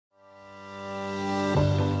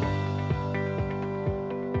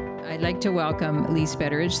I'd like to welcome Lise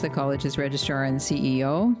Betteridge, the college's registrar and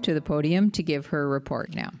CEO, to the podium to give her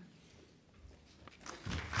report now.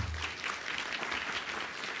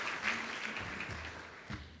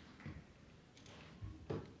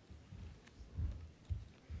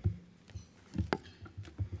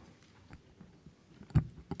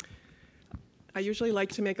 I usually like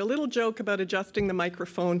to make a little joke about adjusting the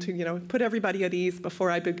microphone to, put everybody at ease before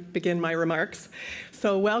I begin my remarks.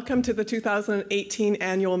 So welcome to the 2018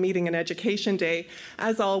 Annual Meeting and Education Day.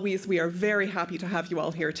 As always, we are very happy to have you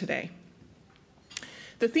all here today.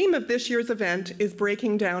 The theme of this year's event is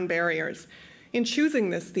breaking down barriers. In choosing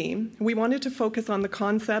this theme, we wanted to focus on the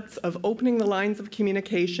concepts of opening the lines of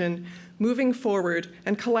communication, moving forward,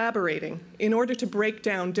 and collaborating in order to break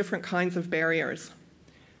down different kinds of barriers.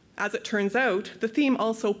 As it turns out, the theme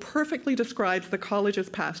also perfectly describes the college's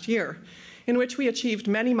past year, in which we achieved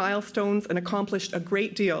many milestones and accomplished a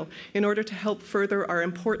great deal in order to help further our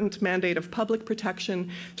important mandate of public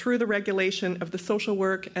protection through the regulation of the social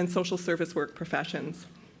work and social service work professions.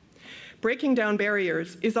 Breaking down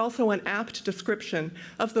barriers is also an apt description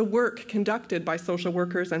of the work conducted by social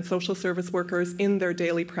workers and social service workers in their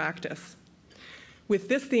daily practice. With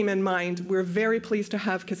this theme in mind, we're very pleased to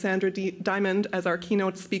have Cassandra Diamond as our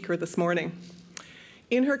keynote speaker this morning.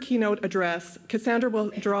 In her keynote address, Cassandra will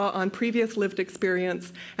draw on previous lived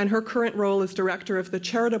experience and her current role as director of the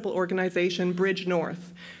charitable organization Bridge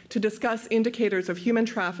North to discuss indicators of human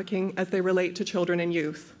trafficking as they relate to children and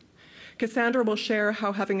youth. Cassandra will share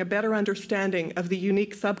how having a better understanding of the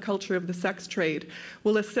unique subculture of the sex trade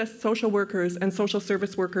will assist social workers and social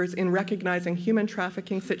service workers in recognizing human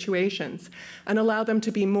trafficking situations and allow them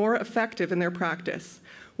to be more effective in their practice.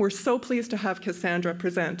 We're so pleased to have Cassandra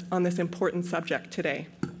present on this important subject today.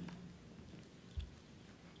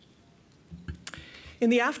 In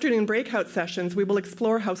the afternoon breakout sessions, we will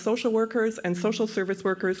explore how social workers and social service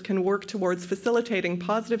workers can work towards facilitating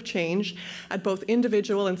positive change at both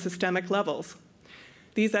individual and systemic levels.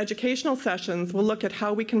 These educational sessions will look at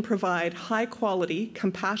how we can provide high-quality,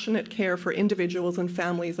 compassionate care for individuals and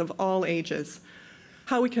families of all ages,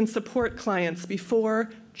 how we can support clients before,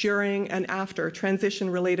 during, and after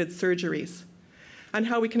transition-related surgeries, and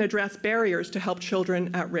how we can address barriers to help children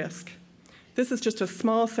at risk. This is just a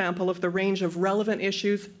small sample of the range of relevant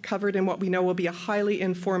issues covered in what we know will be a highly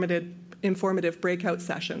informative breakout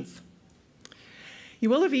sessions. You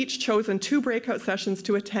will have each chosen 2 breakout sessions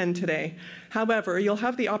to attend today. However, you'll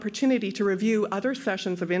have the opportunity to review other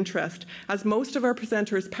sessions of interest, as most of our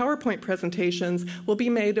presenters' PowerPoint presentations will be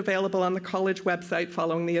made available on the college website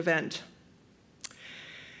following the event.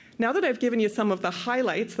 Now that I've given you some of the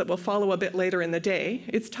highlights that will follow a bit later in the day,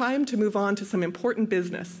 it's time to move on to some important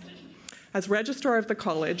business. As registrar of the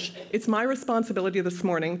college, it's my responsibility this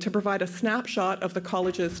morning to provide a snapshot of the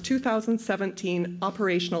college's 2017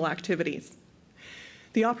 operational activities.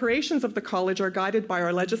 The operations of the college are guided by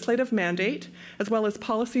our legislative mandate, as well as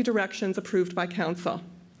policy directions approved by council.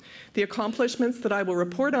 The accomplishments that I will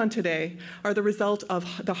report on today are the result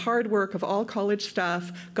of the hard work of all college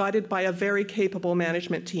staff, guided by a very capable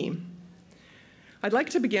management team. I'd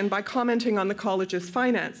like to begin by commenting on the college's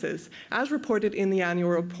finances, as reported in the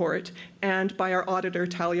annual report and by our auditor,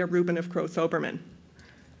 Talia Rubin of Crowe-Soberman.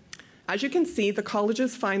 As you can see, the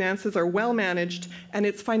college's finances are well managed and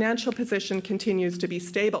its financial position continues to be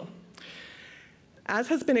stable. As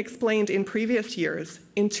has been explained in previous years,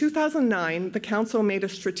 in 2009, the Council made a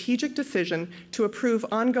strategic decision to approve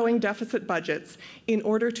ongoing deficit budgets in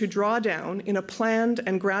order to draw down, in a planned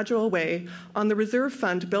and gradual way, on the reserve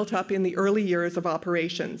fund built up in the early years of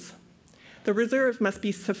operations. The reserve must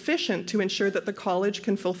be sufficient to ensure that the college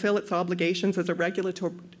can fulfill its obligations as a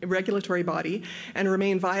regulatory body and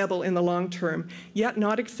remain viable in the long term, yet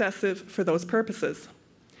not excessive for those purposes.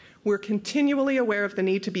 We're continually aware of the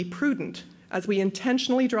need to be prudent as we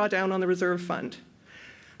intentionally draw down on the reserve fund.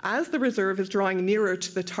 As the reserve is drawing nearer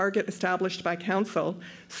to the target established by council,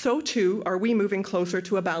 so too are we moving closer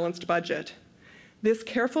to a balanced budget. This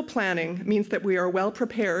careful planning means that we are well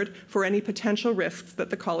prepared for any potential risks that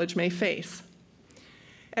the college may face.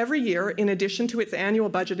 Every year, in addition to its annual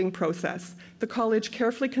budgeting process, the college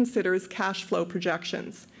carefully considers cash flow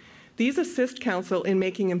projections. These assist council in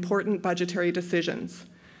making important budgetary decisions.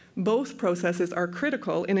 Both processes are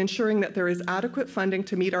critical in ensuring that there is adequate funding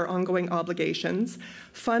to meet our ongoing obligations,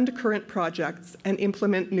 fund current projects, and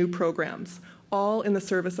implement new programs, all in the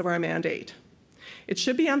service of our mandate. It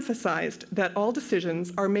should be emphasized that all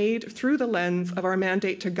decisions are made through the lens of our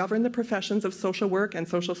mandate to govern the professions of social work and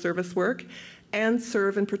social service work and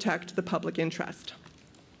serve and protect the public interest.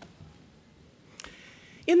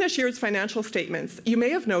 In this year's financial statements, you may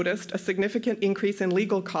have noticed a significant increase in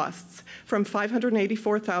legal costs from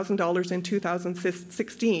 $584,000 in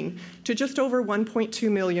 2016 to just over $1.2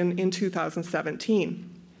 million in 2017.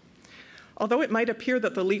 Although it might appear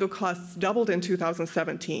that the legal costs doubled in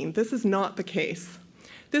 2017, this is not the case.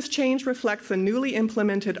 This change reflects a newly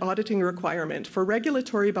implemented auditing requirement for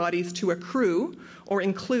regulatory bodies to accrue or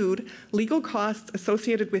include legal costs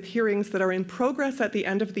associated with hearings that are in progress at the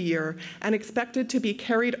end of the year and expected to be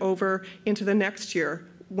carried over into the next year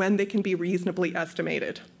when they can be reasonably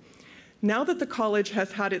estimated. Now that the college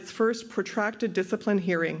has had its first protracted discipline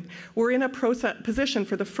hearing, we're in a position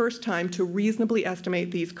for the first time to reasonably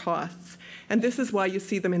estimate these costs, and this is why you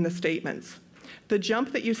see them in the statements. The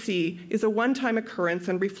jump that you see is a one-time occurrence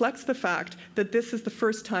and reflects the fact that this is the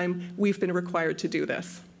first time we've been required to do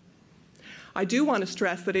this. I do want to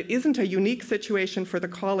stress that it isn't a unique situation for the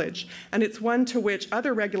college, and it's one to which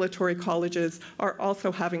other regulatory colleges are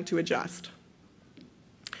also having to adjust.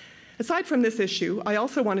 Aside from this issue, I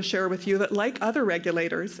also want to share with you that like other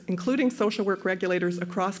regulators, including social work regulators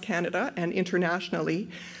across Canada and internationally,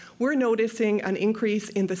 we're noticing an increase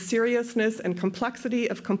in the seriousness and complexity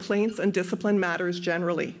of complaints and discipline matters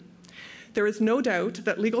generally. There is no doubt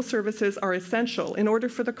that legal services are essential in order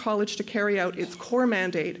for the college to carry out its core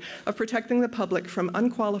mandate of protecting the public from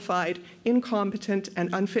unqualified, incompetent,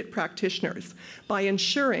 and unfit practitioners by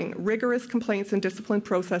ensuring rigorous complaints and discipline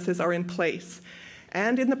processes are in place,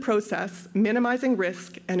 and in the process, minimizing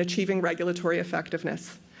risk and achieving regulatory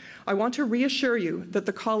effectiveness. I want to reassure you that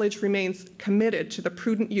the college remains committed to the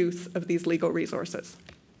prudent use of these legal resources.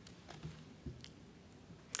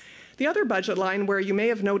 The other budget line where you may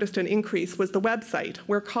have noticed an increase was the website,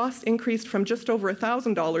 where costs increased from just over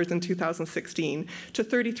 $1,000 in 2016 to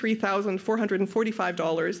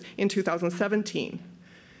 $33,445 in 2017.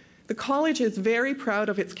 The college is very proud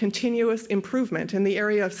of its continuous improvement in the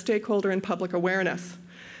area of stakeholder and public awareness.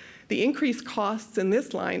 The increased costs in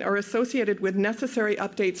this line are associated with necessary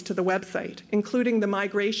updates to the website, including the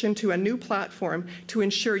migration to a new platform to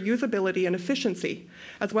ensure usability and efficiency,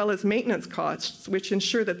 as well as maintenance costs, which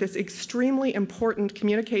ensure that this extremely important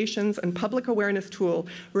communications and public awareness tool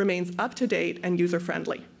remains up to date and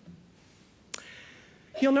user-friendly.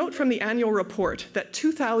 You'll note from the annual report that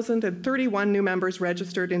 2,031 new members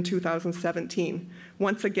registered in 2017.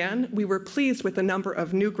 Once again, we were pleased with the number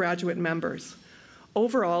of new graduate members.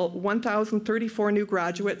 Overall, 1,034 new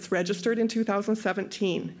graduates registered in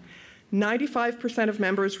 2017. 95% of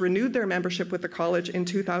members renewed their membership with the college in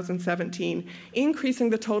 2017, increasing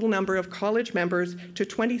the total number of college members to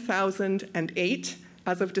 20,008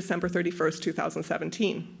 as of December 31st,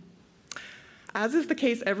 2017. As is the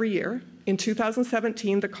case every year, in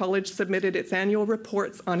 2017, the college submitted its annual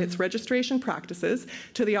reports on its registration practices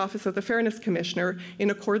to the Office of the Fairness Commissioner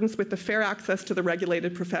in accordance with the Fair Access to the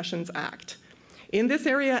Regulated Professions Act. In this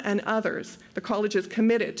area and others, the college is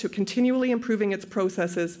committed to continually improving its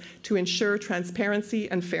processes to ensure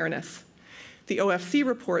transparency and fairness. The OFC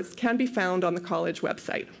reports can be found on the college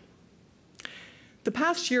website. The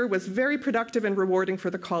past year was very productive and rewarding for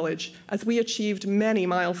the college as we achieved many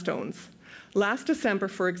milestones. Last December,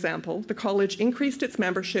 for example, the college increased its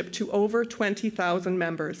membership to over 20,000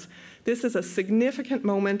 members. This is a significant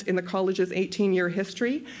moment in the college's 18-year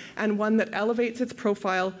history and one that elevates its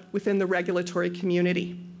profile within the regulatory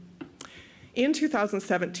community. In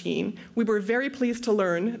 2017, we were very pleased to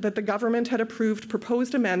learn that the government had approved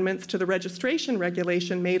proposed amendments to the registration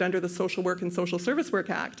regulation made under the Social Work and Social Service Work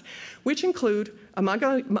Act, which include,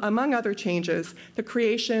 among other changes, the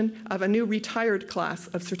creation of a new retired class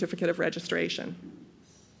of certificate of registration.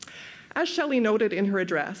 As Shelley noted in her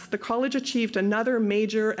address, the college achieved another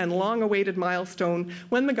major and long-awaited milestone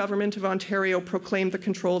when the Government of Ontario proclaimed the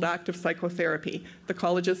Controlled Act of Psychotherapy, the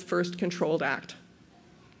college's first controlled act.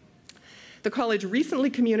 The college recently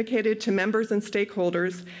communicated to members and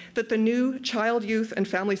stakeholders that the new Child, Youth and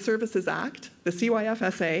Family Services Act, the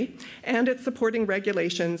CYFSA, and its supporting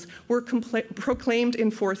regulations were proclaimed in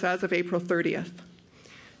force as of April 30th.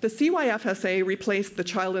 The CYFSA replaced the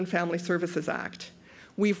Child and Family Services Act.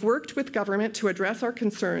 We've worked with government to address our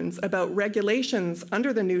concerns about regulations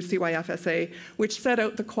under the new CYFSA, which set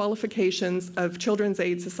out the qualifications of Children's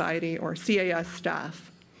Aid Society, or CAS, staff.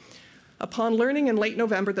 Upon learning in late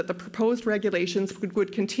November that the proposed regulations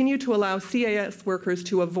would continue to allow CAS workers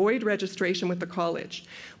to avoid registration with the college,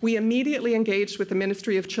 we immediately engaged with the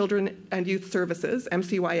Ministry of Children and Youth Services,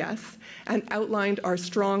 MCYS, and outlined our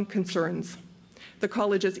strong concerns. The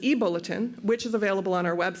college's e-bulletin, which is available on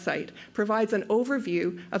our website, provides an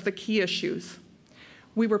overview of the key issues.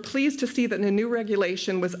 We were pleased to see that the new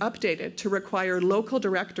regulation was updated to require local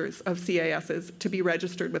directors of CASs to be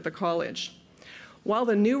registered with the college. While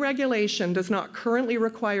the new regulation does not currently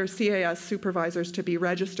require CAS supervisors to be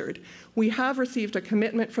registered, we have received a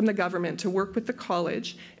commitment from the government to work with the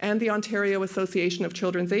college and the Ontario Association of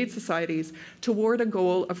Children's Aid Societies toward a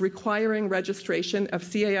goal of requiring registration of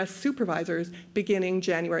CAS supervisors beginning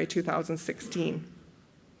January 2016.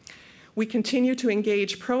 We continue to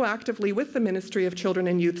engage proactively with the Ministry of Children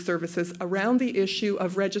and Youth Services around the issue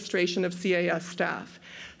of registration of CAS staff,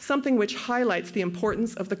 something which highlights the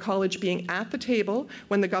importance of the college being at the table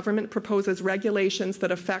when the government proposes regulations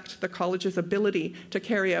that affect the college's ability to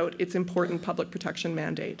carry out its important public protection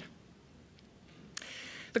mandate.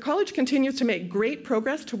 The college continues to make great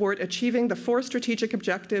progress toward achieving the 4 strategic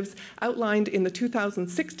objectives outlined in the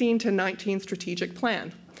 2016-19 strategic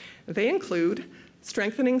plan. They include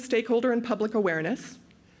strengthening stakeholder and public awareness,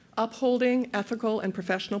 upholding ethical and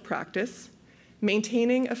professional practice,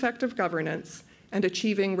 maintaining effective governance, and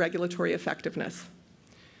achieving regulatory effectiveness.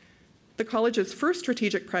 The college's first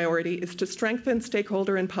strategic priority is to strengthen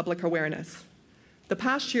stakeholder and public awareness. The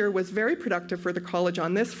past year was very productive for the college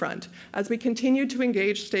on this front as we continued to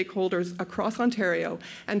engage stakeholders across Ontario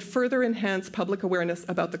and further enhance public awareness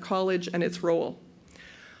about the college and its role.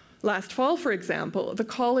 Last fall, for example, the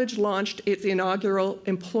college launched its inaugural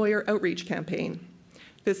employer outreach campaign.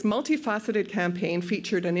 This multifaceted campaign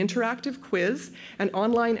featured an interactive quiz and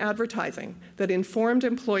online advertising that informed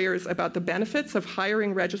employers about the benefits of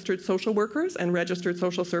hiring registered social workers and registered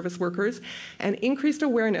social service workers, and increased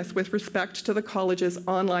awareness with respect to the college's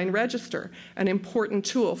online register, an important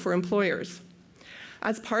tool for employers.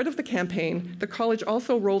 As part of the campaign, the college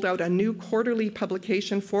also rolled out a new quarterly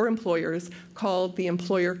publication for employers called the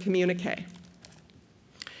Employer Communique.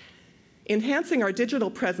 Enhancing our digital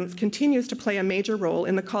presence continues to play a major role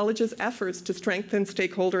in the college's efforts to strengthen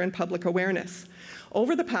stakeholder and public awareness.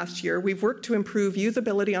 Over the past year, we've worked to improve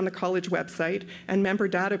usability on the college website and member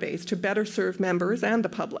database to better serve members and the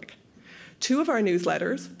public. 2 of our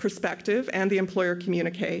newsletters, Perspective and the Employer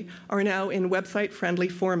Communique, are now in website-friendly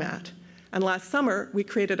format. And last summer, we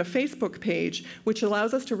created a Facebook page which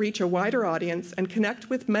allows us to reach a wider audience and connect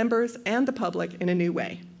with members and the public in a new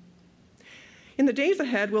way. In the days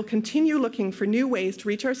ahead, we'll continue looking for new ways to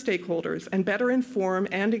reach our stakeholders and better inform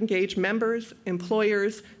and engage members,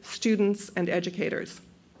 employers, students, and educators.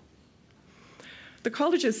 The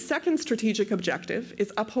college's second strategic objective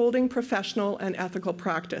is upholding professional and ethical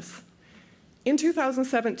practice. In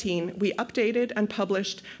 2017, we updated and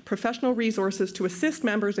published professional resources to assist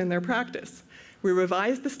members in their practice. We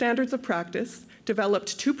revised the standards of practice,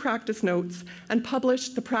 developed 2 practice notes, and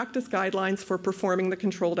published the practice guidelines for performing the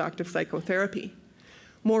controlled active psychotherapy.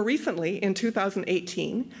 More recently, in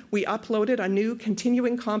 2018, we uploaded a new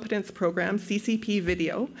Continuing Competence Program, CCP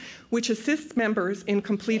video, which assists members in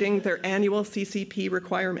completing their annual CCP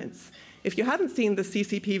requirements. If you haven't seen the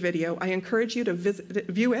CCP video, I encourage you to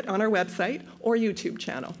view it on our website or YouTube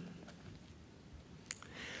channel.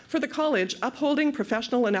 For the college, upholding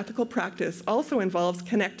professional and ethical practice also involves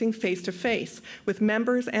connecting face-to-face with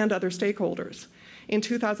members and other stakeholders. In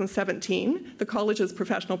 2017, the college's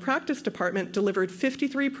professional practice department delivered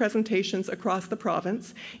 53 presentations across the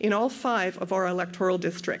province in all 5 of our electoral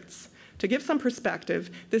districts. To give some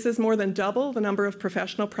perspective, this is more than double the number of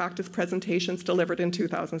professional practice presentations delivered in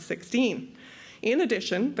 2016. In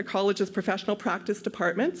addition, the college's professional practice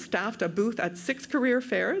department staffed a booth at 6 career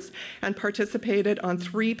fairs and participated on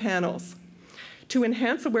 3 panels. To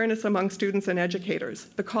enhance awareness among students and educators,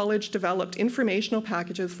 the college developed informational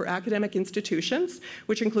packages for academic institutions,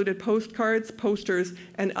 which included postcards, posters,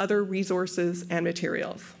 and other resources and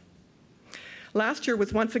materials. Last year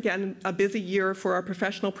was once again a busy year for our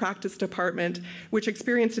professional practice department, which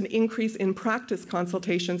experienced an increase in practice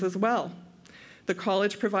consultations as well. The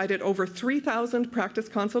college provided over 3,000 practice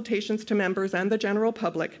consultations to members and the general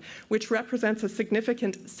public, which represents a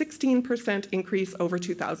significant 16% increase over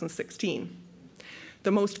 2016.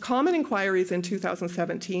 The most common inquiries in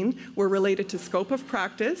 2017 were related to scope of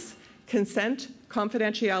practice, consent,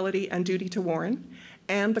 confidentiality, and duty to warn,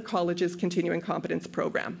 and the college's continuing competence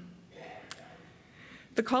program.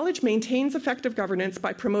 The college maintains effective governance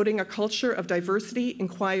by promoting a culture of diversity,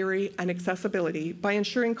 inquiry, and accessibility by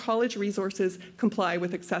ensuring college resources comply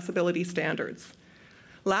with accessibility standards.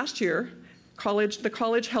 Last year, the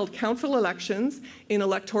college held council elections in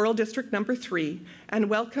electoral district number 3 and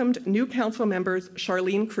welcomed new council members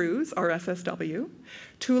Charlene Cruz, RSSW,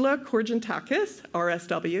 Tula Kourjantakis,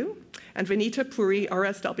 RSW, and Vinita Puri,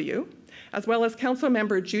 RSW, as well as council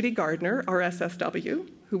member Judy Gardner, RSSW,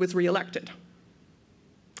 who was re-elected.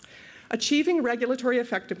 Achieving regulatory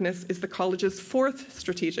effectiveness is the college's 4th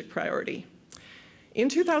strategic priority. In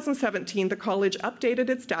 2017, the college updated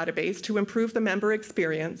its database to improve the member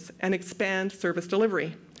experience and expand service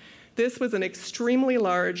delivery. This was an extremely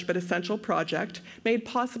large but essential project made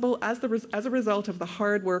possible as a result of the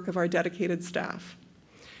hard work of our dedicated staff.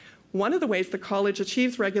 One of the ways the college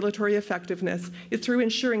achieves regulatory effectiveness is through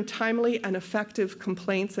ensuring timely and effective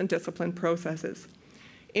complaints and discipline processes.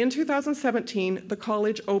 In 2017, the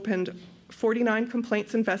college opened 49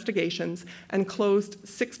 complaints investigations and closed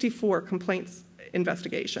 64 complaints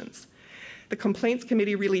investigations. The Complaints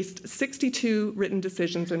Committee released 62 written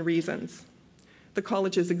decisions and reasons. The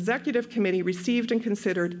college's executive committee received and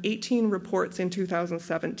considered 18 reports in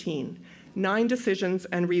 2017. 9 decisions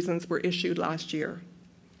and reasons were issued last year.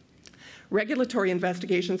 Regulatory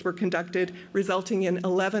investigations were conducted, resulting in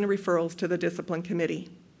 11 referrals to the Discipline Committee.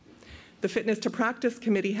 The Fitness to Practice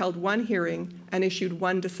Committee held 1 hearing and issued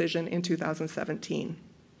 1 decision in 2017.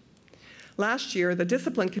 Last year, the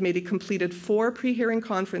Discipline Committee completed 4 pre-hearing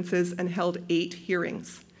conferences and held 8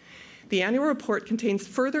 hearings. The annual report contains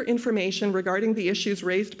further information regarding the issues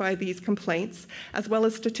raised by these complaints, as well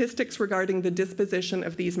as statistics regarding the disposition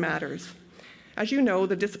of these matters. As you know,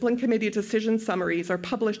 the Discipline Committee decision summaries are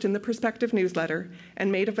published in the Perspective newsletter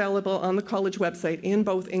and made available on the college website in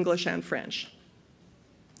both English and French.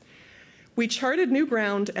 We charted new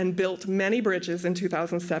ground and built many bridges in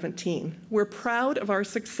 2017. We're proud of our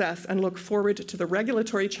success and look forward to the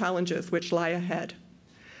regulatory challenges which lie ahead.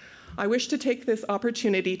 I wish to take this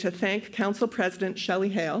opportunity to thank Council President Shelley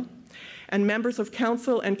Hale and members of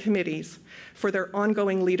Council and committees for their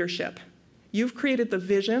ongoing leadership. You've created the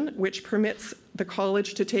vision which permits the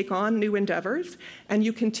college to take on new endeavors, and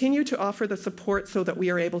you continue to offer the support so that we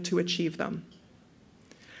are able to achieve them.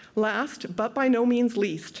 Last, but by no means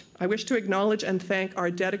least, I wish to acknowledge and thank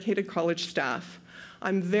our dedicated college staff.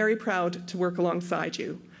 I'm very proud to work alongside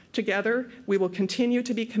you. Together, we will continue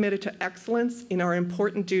to be committed to excellence in our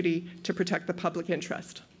important duty to protect the public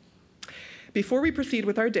interest. Before we proceed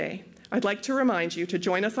with our day, I'd like to remind you to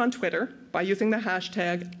join us on Twitter by using the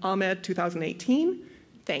hashtag AMED2018.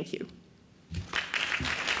 Thank you.